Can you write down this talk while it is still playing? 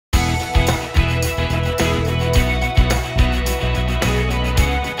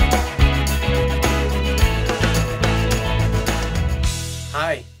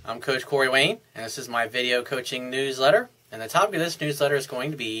Coach Corey Wayne, and this is my video coaching newsletter. And the topic of this newsletter is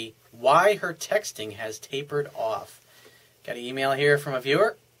going to be why her texting has tapered off. Got an email here from a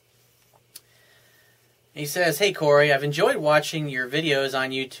viewer. He says, "Hey Corey, I've enjoyed watching your videos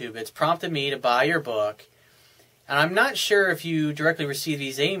on YouTube. It's prompted me to buy your book. And I'm not sure if you directly receive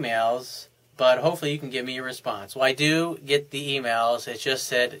these emails, but hopefully you can give me a response." Well, I do get the emails. It's just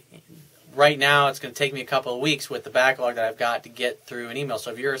said right now it's going to take me a couple of weeks with the backlog that I've got to get through an email.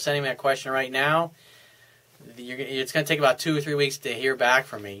 So if you're sending me a question right now, it's going to take about 2 or 3 weeks to hear back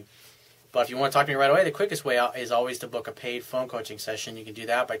from me. But if you want to talk to me right away, the quickest way out is always to book a paid phone coaching session. You can do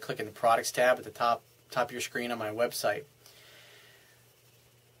that by clicking the products tab at the top of your screen on my website.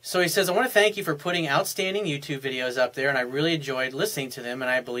 So he says, "I want to thank you for putting outstanding YouTube videos up there, and I really enjoyed listening to them,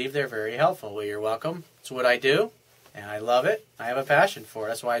 and I believe they're very helpful." Well, you're welcome. It's what I do, and I love it. I have a passion for it.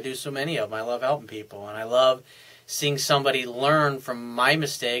 That's why I do so many of them. I love helping people, and I love seeing somebody learn from my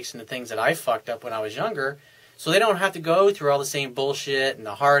mistakes and the things that I fucked up when I was younger, so they don't have to go through all the same bullshit and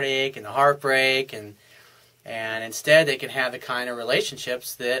the heartache and the heartbreak, and instead they can have the kind of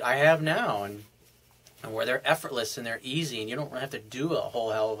relationships that I have now, and where they're effortless and they're easy and you don't have to do a whole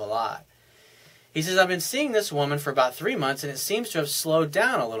hell of a lot. He says, "I've been seeing this woman for about 3 months and it seems to have slowed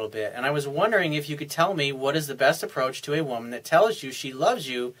down a little bit. And I was wondering if you could tell me what is the best approach to a woman that tells you she loves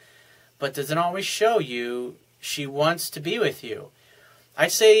you but doesn't always show you she wants to be with you."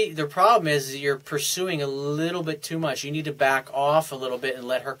 I'd say the problem is you're pursuing a little bit too much. You need to back off a little bit and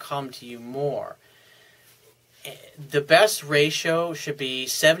let her come to you more. The best ratio should be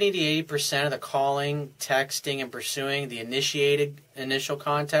 70 to 80% of the calling, texting, and pursuing, the initiated initial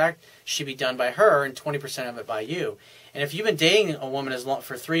contact, should be done by her, and 20% of it by you. And if you've been dating a woman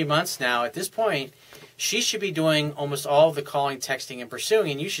for 3 months now, at this point, she should be doing almost all of the calling, texting, and pursuing,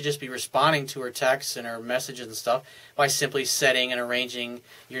 and you should just be responding to her texts and her messages and stuff by simply setting and arranging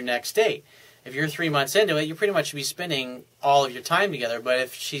your next date. If you're 3 months into it, you pretty much should be spending all of your time together. But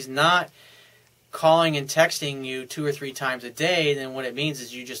if she's not calling and texting you 2 or 3 times a day, then what it means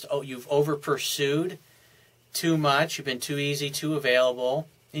is you've over pursued too much, you've been too easy, too available,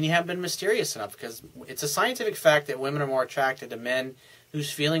 and you haven't been mysterious enough, because it's a scientific fact that women are more attracted to men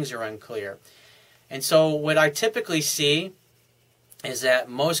whose feelings are unclear. And so what I typically see is that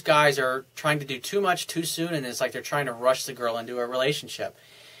most guys are trying to do too much too soon, and it's like they're trying to rush the girl into a relationship.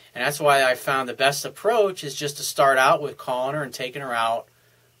 And that's why I found the best approach is just to start out with calling her and taking her out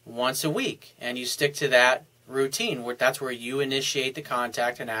once a week, and you stick to that routine. That's where you initiate the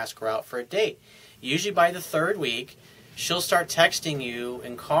contact and ask her out for a date. Usually by the 3rd week, she'll start texting you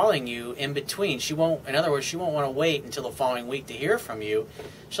and calling you in between. In other words, she won't want to wait until the following week to hear from you.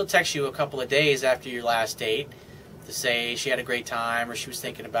 She'll text you a couple of days after your last date to say she had a great time, or she was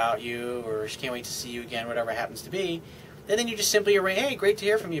thinking about you, or she can't wait to see you again, whatever it happens to be. And then you just simply arrange, "Hey, great to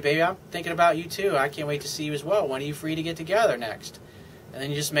hear from you, baby. I'm thinking about you too. I can't wait to see you as well. When are you free to get together next?" And then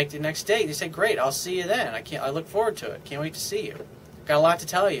you just make the next date. You say, "Great, I'll see you then. I look forward to it. Can't wait to see you. Got a lot to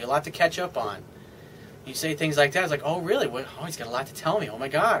tell you, a lot to catch up on." You say things like that. It's like, "Oh, really? Oh, he's got a lot to tell me. Oh my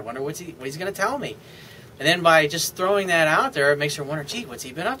God, wonder what he's going to tell me." And then by just throwing that out there, it makes her wonder, "Gee, what's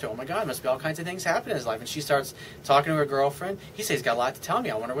he been up to? Oh my God, must be all kinds of things happening in his life." And she starts talking to her girlfriend. He says he's got a lot to tell me.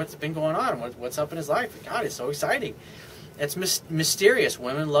 I wonder what's been going on. What's up in his life? God, it's so exciting. It's mysterious.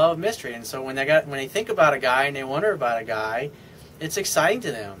 Women love mystery, and so when they think about a guy and they wonder about a guy, it's exciting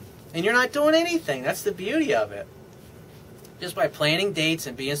to them. And you're not doing anything. That's the beauty of it. Just by planning dates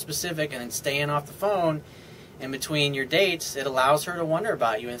and being specific and then staying off the phone in between your dates, it allows her to wonder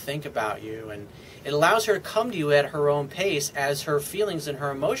about you and think about you. And it allows her to come to you at her own pace as her feelings and her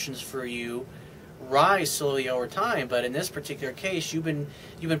emotions for you rise slowly over time. But in this particular case, you've been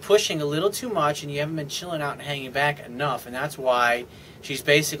pushing a little too much, and you haven't been chilling out and hanging back enough. And that's why she's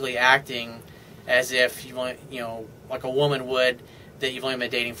basically acting as if like a woman would that you've only been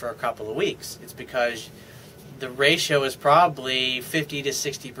dating for a couple of weeks. It's because the ratio is probably 50 to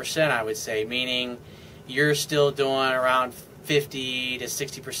 60%, I would say, meaning you're still doing around 50 to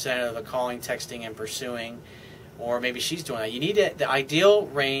 60% of the calling, texting, and pursuing, or maybe she's doing that. The ideal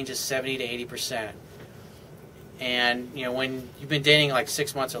range is 70 to 80%. And when you've been dating like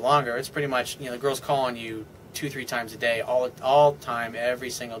 6 months or longer, it's pretty much the girl's calling you 2-3 times a day, all time,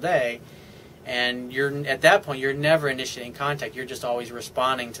 every single day. And at that point, you're never initiating contact. You're just always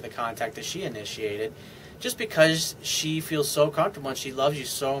responding to the contact that she initiated, just because she feels so comfortable and she loves you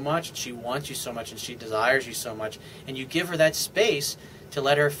so much and she wants you so much and she desires you so much. And you give her that space to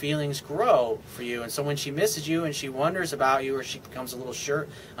let her feelings grow for you. And so when she misses you and she wonders about you, or she becomes a little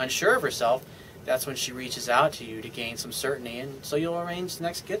unsure of herself, that's when she reaches out to you to gain some certainty. And so you'll arrange the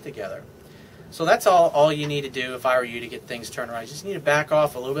next get-together. So that's all you need to do if I were you to get things turned around. You just need to back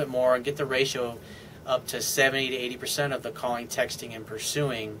off a little bit more and get the ratio up to 70 to 80% of the calling, texting, and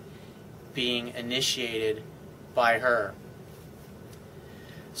pursuing being initiated by her.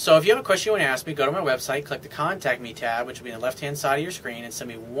 So if you have a question you want to ask me, go to my website, click the Contact Me tab, which will be on the left-hand side of your screen, and send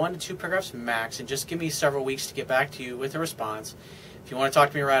me 1 to 2 paragraphs max, and just give me several weeks to get back to you with a response. If you want to talk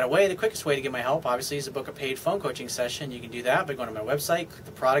to me right away, the quickest way to get my help, obviously, is to book a paid phone coaching session. You can do that by going to my website, click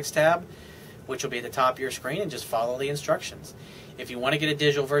the Products tab, which will be at the top of your screen, and just follow the instructions. If you want to get a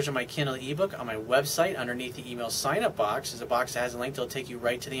digital version of my Kindle ebook, on my website, underneath the email sign-up box, is a box that has a link that will take you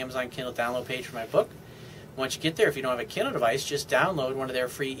right to the Amazon Kindle download page for my book. Once you get there, if you don't have a Kindle device, just download one of their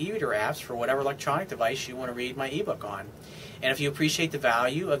free e-reader apps for whatever electronic device you want to read my ebook on. And if you appreciate the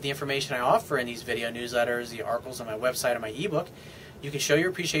value of the information I offer in these video newsletters, the articles on my website, and my ebook, you can show your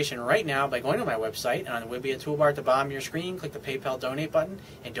appreciation right now by going to my website, and on the Wibiya toolbar at the bottom of your screen, click the PayPal donate button,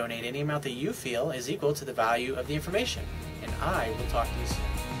 and donate any amount that you feel is equal to the value of the information. And I will talk to you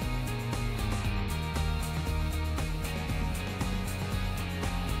soon.